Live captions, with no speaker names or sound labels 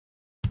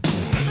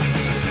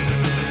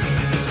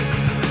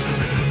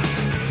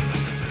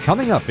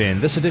Coming up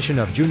in this edition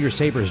of Junior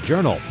Sabres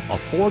Journal, a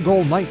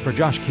 4-goal night for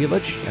Josh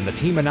Kielich, and the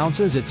team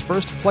announces its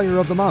first Player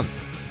of the Month.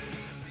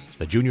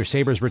 The Junior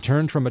Sabres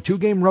returned from a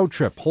 2-game road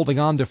trip, holding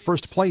on to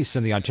first place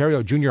in the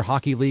Ontario Junior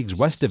Hockey League's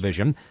West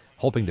Division.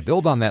 Hoping to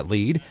build on that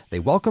lead, they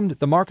welcomed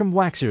the Markham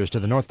Waxers to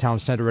the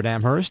Northtown Centre at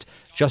Amherst.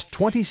 Just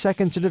 20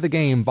 seconds into the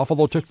game,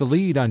 Buffalo took the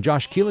lead on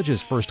Josh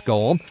Kielich's first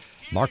goal.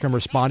 Markham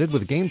responded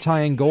with a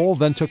game-tying goal,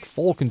 then took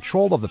full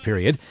control of the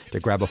period to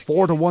grab a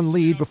 4-1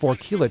 lead before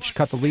Kielich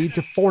cut the lead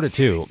to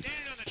 4-2.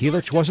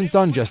 Kielich wasn't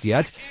done just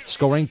yet,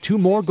 scoring 2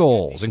 more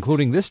goals,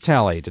 including this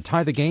tally to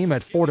tie the game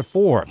at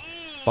 4-4.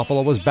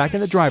 Buffalo was back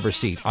in the driver's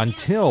seat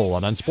until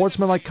an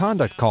unsportsmanlike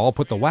conduct call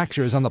put the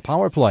Waxers on the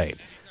power play.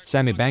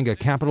 Sammy Banga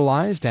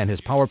capitalized, and his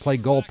power play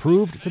goal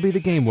proved to be the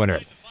game winner.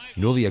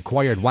 Newly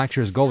acquired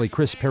Waxers goalie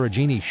Chris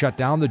Perugini shut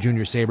down the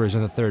Junior Sabres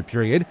in the third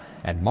period,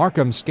 and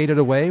Markham skated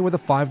away with a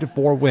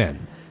 5-4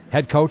 win.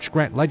 Head coach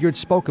Grant Ledyard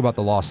spoke about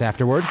the loss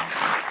afterward.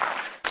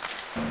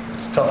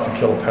 It's tough to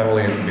kill a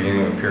penalty at the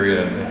beginning of the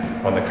period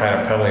and on the kind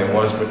of penalty it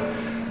was, but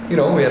we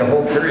had a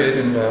whole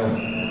period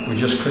and we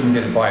just couldn't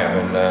get by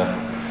him,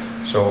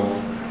 and so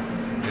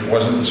it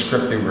wasn't the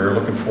script that we were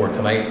looking for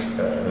tonight at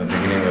the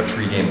beginning of a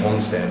 3-game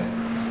homestand.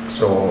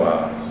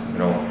 So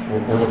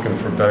we're looking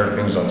for better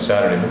things on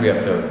Saturday, but we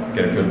have to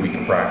get a good week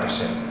of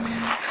practice in.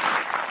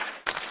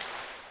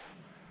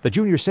 The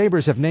Junior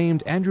Sabres have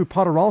named Andrew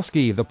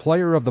Podoralski the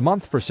Player of the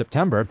Month for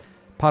September.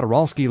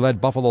 Podoralski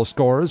led Buffalo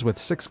scorers with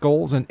 6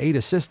 goals and 8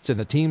 assists in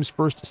the team's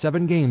first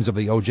 7 games of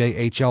the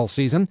OJHL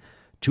season.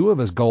 2 of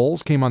his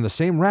goals came on the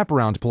same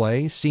wraparound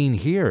play seen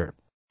here.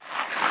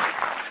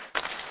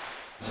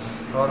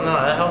 Well, no,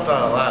 that helped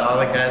out a lot. All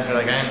the guys were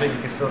like, I didn't think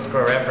you could still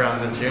score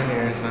wraparounds at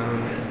juniors,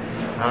 and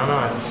I don't know,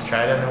 I just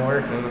tried it and it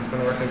worked, and it's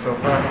been working so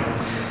far.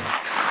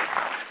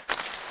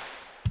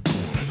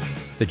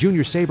 The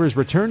Junior Sabres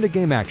return to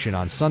game action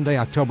on Sunday,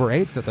 October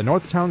 8th at the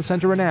Northtown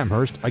Centre in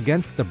Amherst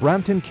against the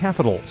Brampton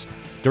Capitals.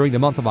 During the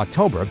month of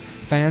October,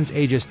 fans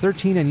ages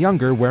 13 and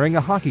younger wearing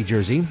a hockey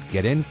jersey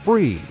get in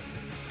free.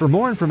 For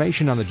more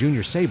information on the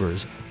Junior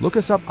Sabres, look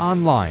us up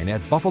online at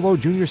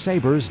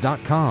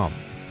buffalojuniorsabres.com.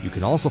 You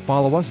can also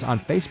follow us on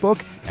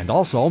Facebook and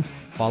also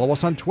follow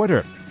us on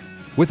Twitter.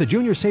 With the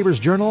Junior Sabres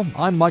Journal,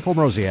 I'm Michael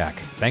Mroziak.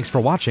 Thanks for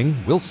watching.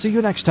 We'll see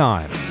you next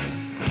time.